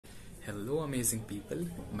Hello amazing people,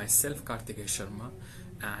 myself Kartikeya Sharma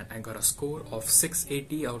and I got a score of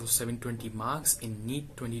 680 out of 720 marks in NEET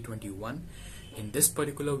 2021. In this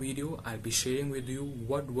particular video, I'll be sharing with you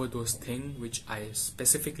what were those things which I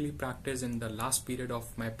specifically practiced in the last period of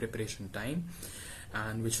my preparation time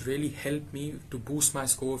and which really helped me to boost my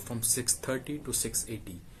score from 630 to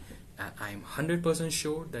 680. And I'm 100%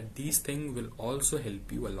 sure that these things will also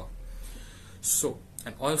help you a lot. So,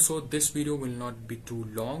 and also this video will not be too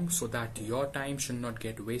long so that your time should not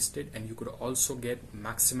get wasted and you could also get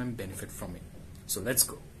maximum benefit from it. So let's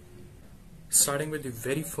go. Starting with the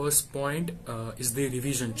very first point is the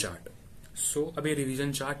revision chart. So अब ये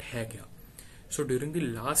revision chart है क्या? So during the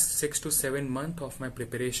last 6 to 7 month of my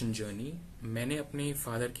preparation journey, मैंने अपने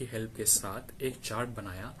father की help के साथ एक chart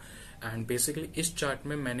बनाया एंड बेसिकली इस चार्ट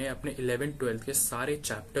में मैंने अपने 11-12 के सारे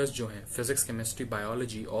चैप्टर्स जो हैं physics chemistry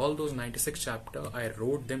biology all those 96 chapter I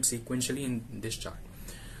wrote them sequentially in this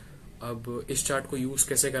chart. अब इस चार्ट को यूज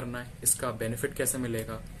कैसे करना है, इसका बेनिफिट कैसे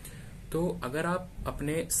मिलेगा, तो अगर आप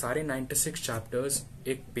अपने सारे 96 चैप्टर्स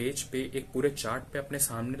एक पेज पे एक पूरे चार्ट पे अपने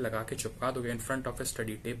सामने लगा के चिपका दोगे in front of A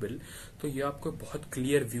study table, तो ये आपको बहुत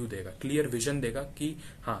क्लियर व्यू देगा, क्लियर विजन देगा कि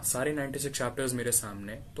हाँ सारे 96 चैप्टर्स मेरे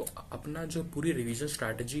सामने, तो अपना जो पूरी रिवीजन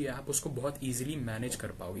स्ट्रैटेजी है आप उसको बहुत इजीली मैनेज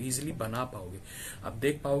कर पाओगे, इजीली बना पाओगे। आप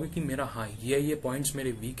देख पाओगे कि मेरा हाँ ये पॉइंट्स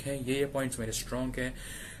मेरे वीक हैं, ये पॉइंट्स मेरे स्ट्रॉन्ग हैं।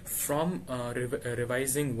 From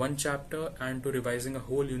revising one chapter and to revising a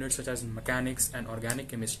whole unit such as mechanics and organic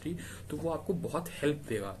chemistry, तो वो आपको बहुत हेल्प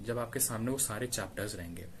देगा जब आपके सामने वो सारे चैप्टर्स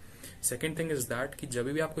रहेंगे। सेकेंड थिंग इज दैट कि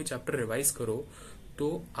जब भी आप कोई चैप्टर रिवाइज करो तो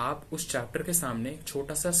आप उस चैप्टर के सामने एक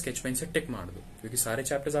छोटा सा स्केच पेन से टिक मार दो, क्योंकि सारे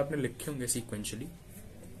चैप्टर्स आपने लिखे होंगे सीक्वेंशियली।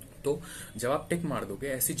 तो जब आप टिक मार दोगे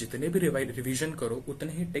ऐसी जितने भी रिवीजन करो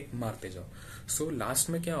उतने ही टिक मारते जाओ। सो लास्ट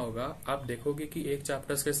में क्या होगा, आप देखोगे कि एक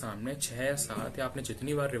चैप्टर्स के सामने 6 या 7 या आपने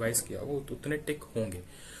जितनी बार रिवाइज किया वो उतने टिक होंगे।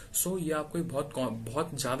 सो ये आपको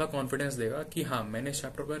बहुत ज्यादा कॉन्फिडेंस देगा कि हाँ मैंने इस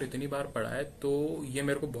चैप्टर पर इतनी बार पढ़ा है तो ये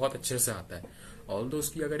मेरे को बहुत अच्छे से आता है। ऑल्दो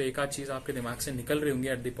उसकी अगर एक आध चीज आपके दिमाग से निकल रही होंगी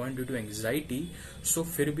at the point due to anxiety, सो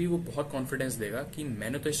फिर भी वो बहुत कॉन्फिडेंस देगा कि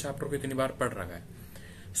मैंने तो इस चैप्टर को इतनी बार पढ़ रखा है।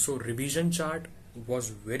 सो revision chart was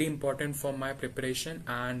very important for my preparation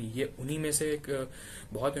and ये उन्हीं में से एक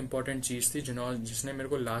बहुत important चीज थी जिसने मेरे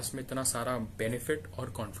को लास्ट में इतना सारा benefit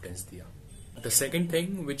और confidence दिया। The second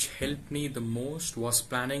thing which helped me the most was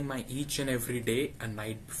planning my each and every day a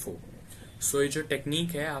night before. So ये जो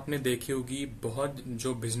टेक्निक है आपने देखी होगी, बहुत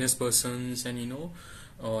जो बिजनेस पर्सन्स एंड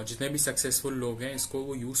जितने भी सक्सेसफुल लोग हैं इसको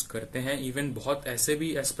वो यूज करते हैं। इवन बहुत ऐसे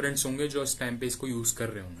भी एस्पिरेंट्स होंगे जो इस टाइम पे इसको यूज कर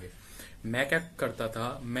रहे होंगे। मैं क्या करता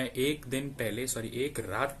था, मैं एक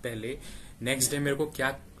रात पहले नेक्स्ट डे मेरे को क्या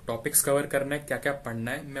टॉपिक्स कवर करना है, क्या क्या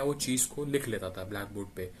पढ़ना है, मैं वो चीज को लिख लेता था ब्लैक बोर्ड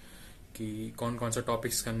पे कि कौन कौन सा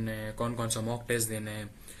टॉपिक्स करने हैं, कौन कौन सा मॉक टेस्ट देने हैं।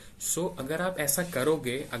 सो अगर आप ऐसा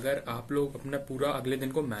करोगे, अगर आप लोग अपना पूरा अगले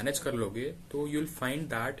दिन को मैनेज कर लोगे, तो यू विल फाइंड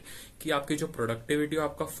दैट कि आपकी जो प्रोडक्टिविटी और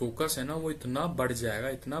आपका फोकस है ना वो इतना बढ़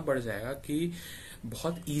जाएगा कि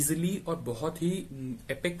बहुत इजीली और बहुत ही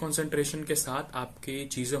एपिक कंसंट्रेशन के साथ आपकी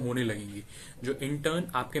चीजें होने लगेंगी, जो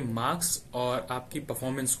इंटर्न आपके मार्क्स और आपकी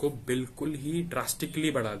परफॉर्मेंस को बिल्कुल ही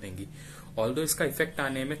ड्रास्टिकली बढ़ा देंगी। ऑल्दो इसका इफेक्ट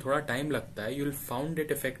आने में थोड़ा टाइम लगता है, you will found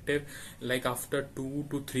it effective like after 2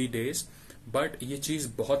 to 3 days, but ये चीज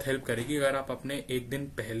बहुत हेल्प करेगी अगर आप अपने एक दिन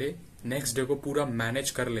पहले नेक्स्ट डे को पूरा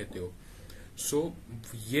मैनेज कर लेते हो। सो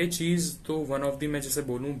ये चीज तो वन ऑफ दी मैं जैसे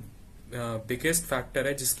बोलूं बिगेस्ट फैक्टर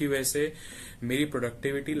है जिसकी वजह से मेरी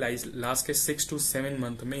प्रोडक्टिविटी लास्ट के 6 to 7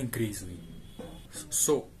 मंथ में इंक्रीज हुई।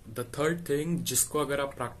 सो द थर्ड थिंग जिसको अगर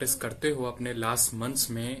आप प्रैक्टिस करते हो अपने लास्ट मंथ्स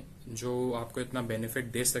में, जो आपको इतना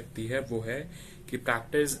बेनिफिट दे सकती है, वो है कि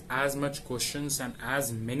practice as much questions and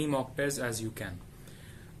as many mock test as you can.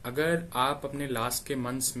 अगर आप अपने लास्ट के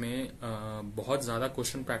मंथ्स में बहुत ज्यादा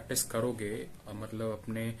क्वेश्चन प्रैक्टिस करोगे, मतलब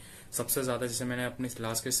अपने सबसे ज्यादा, जैसे मैंने अपने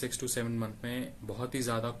लास्ट के 6 to 7 मंथ में बहुत ही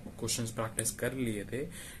ज्यादा क्वेश्चंस प्रैक्टिस कर लिए थे,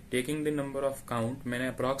 taking the number of count मैंने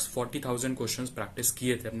अप्रॉक्स 40,000 क्वेश्चंस प्रैक्टिस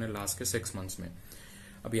किए थे अपने लास्ट के 6 मंथ्स में।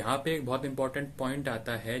 अब यहाँ पे एक बहुत इंपॉर्टेंट पॉइंट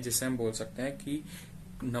आता है जिसे हम बोल सकते हैं कि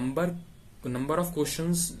नंबर ऑफ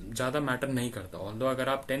क्वेश्चंस ज्यादा मैटर नहीं करता। ऑल्दो अगर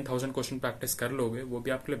आप 10,000 क्वेश्चन प्रैक्टिस कर लोगे वो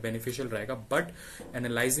भी आपके लिए बेनिफिशियल रहेगा, but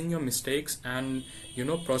analysing your mistakes and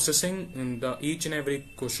processing the each and every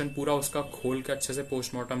question, पूरा उसका खोल के अच्छे से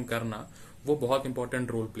पोस्टमार्टम करना, वो बहुत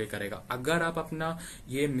इंपॉर्टेंट रोल प्ले करेगा। अगर आप अपना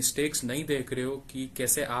ये मिस्टेक्स नहीं देख रहे हो कि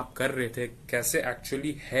कैसे आप कर रहे थे, कैसे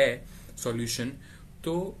एक्चुअली है सॉल्यूशन,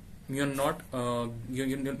 तो you'll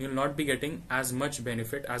not be getting as much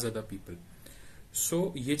benefit as other people. So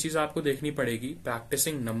ये चीज आपको देखनी पड़ेगी,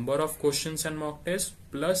 practising number of questions and mock test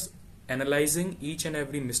plus analysing each and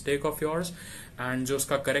every mistake of yours and जो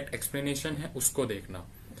उसका करेक्ट एक्सप्लेनेशन है उसको देखना।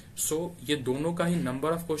 सो ये दोनों का ही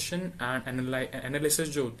number of question and analysis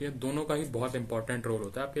जो होती है, दोनों का ही बहुत इंपॉर्टेंट रोल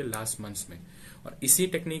होता है आपके लास्ट मंथ्स में। और इसी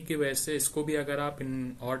टेक्निक की वजह से इसको भी अगर आप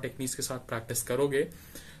इन और टेक्निक्स के साथ प्रैक्टिस करोगे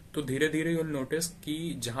तो धीरे धीरे यूल नोटिस कि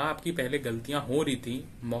जहां आपकी पहले गलतियां हो रही थी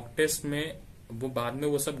मॉक टेस्ट में, वो बाद में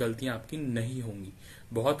वो सब गलतियां आपकी नहीं होंगी,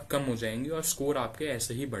 बहुत कम हो जाएंगी और स्कोर आपके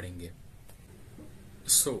ऐसे ही बढ़ेंगे।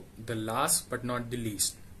 So the last but not the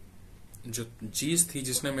least जो चीज थी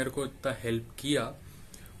जिसने मेरे को इतना हेल्प किया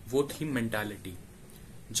वो थी मेंटालिटी।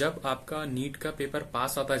 जब आपका नीट का पेपर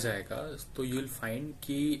पास आता जाएगा तो यू विल फाइंड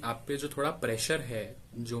कि आप पे जो थोड़ा प्रेशर है,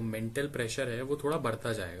 जो मेंटल प्रेशर है, वो थोड़ा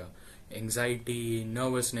बढ़ता जाएगा। Anxiety,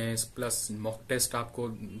 nervousness plus mock test आपको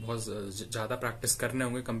बहुत ज्यादा प्रैक्टिस करने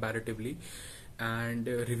होंगे कंपैरेटिवली, एंड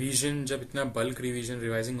रिवीजन, जब इतना bulk revision,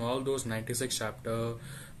 revising all those 96 chapter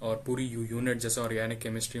और पूरी यूनिट जैसे organic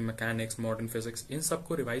chemistry, mechanics, modern physics, इन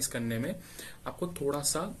सबको रिवाइज करने में आपको थोड़ा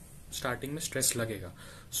सा स्टार्टिंग में स्ट्रेस लगेगा।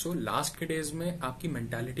 सो लास्ट के डेज में आपकी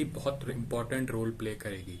मेंटालिटी बहुत इंपॉर्टेंट रोल प्ले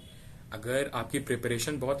करेगी। अगर आपकी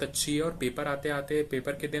प्रिपरेशन बहुत अच्छी है और पेपर आते आते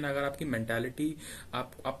पेपर के दिन अगर आपकी मेंटालिटी,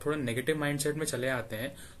 आप थोड़ा नेगेटिव माइंडसेट में चले आते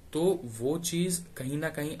हैं तो वो चीज कहीं ना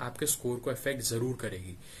कहीं आपके स्कोर को इफेक्ट जरूर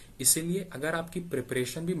करेगी। इसीलिए अगर आपकी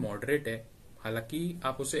प्रिपरेशन भी मॉडरेट है, हालांकि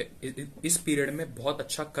आप उसे इस पीरियड में बहुत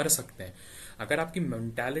अच्छा कर सकते हैं, अगर आपकी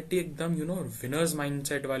मेंटालिटी एकदम विनर्स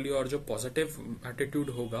माइंडसेट वाली और जो पॉजिटिव एटीट्यूड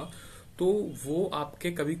होगा, तो वो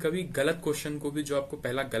आपके कभी कभी गलत क्वेश्चन को भी, जो आपको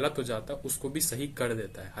पहला गलत हो जाता है उसको भी सही कर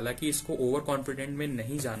देता है। हालांकि इसको ओवर कॉन्फिडेंट में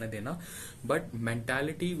नहीं जाने देना, but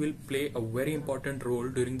mentality will play a very important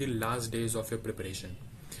role during the last days of your preparation.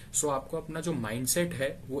 सो आपको अपना जो माइंडसेट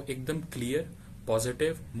है वो एकदम क्लियर,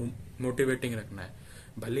 पॉजिटिव, मोटिवेटिंग रखना है।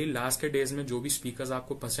 भले ही लास्ट के डेज में जो भी स्पीकर्स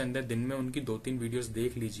आपको पसंद है, दिन में उनकी 2-3 वीडियोस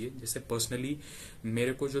देख लीजिए। जैसे पर्सनली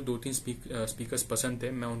मेरे को जो 2-3 स्पीकर्स पसंद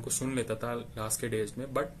थे, मैं उनको सुन लेता था लास्ट के डेज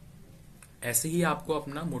में, बट ऐसे ही आपको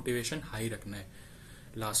अपना मोटिवेशन हाई रखना है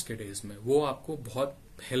लास्ट के डेज में, वो आपको बहुत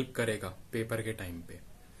हेल्प करेगा पेपर के टाइम पे।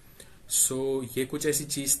 सो ये कुछ ऐसी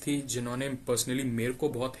चीज थी जिन्होंने पर्सनली मेरे को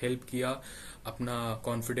बहुत हेल्प किया अपना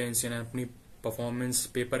कॉन्फिडेंस या अपनी परफॉर्मेंस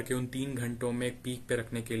पेपर के उन 3 घंटों में एक पीक पे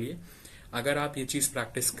रखने के लिए। अगर आप ये चीज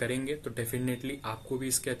प्रैक्टिस करेंगे तो डेफिनेटली आपको भी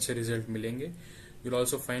इसके अच्छे रिजल्ट मिलेंगे। You will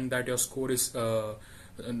also find that your score is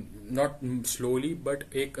not slowly but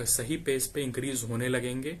एक सही पेस पे इंक्रीज होने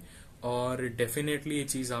लगेंगे, और डेफिनेटली ये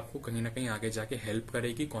चीज आपको कहीं ना कहीं आगे जाके हेल्प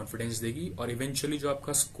करेगी, कॉन्फिडेंस देगी, और इवेंचुअली जो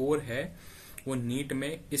आपका स्कोर है वो नीट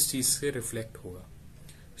में इस चीज से रिफ्लेक्ट होगा।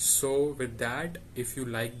 So with that, if you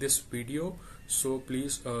like this video, so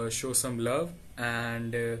please show some love,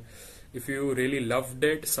 and if you really loved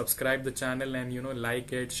it, subscribe the channel and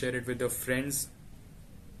like it, share it with your friends.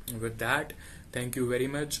 With that, thank you very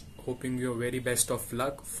much, hoping you very best of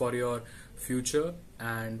luck for your future,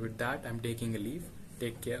 and with that I'm taking a leave.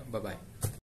 Take care, bye bye.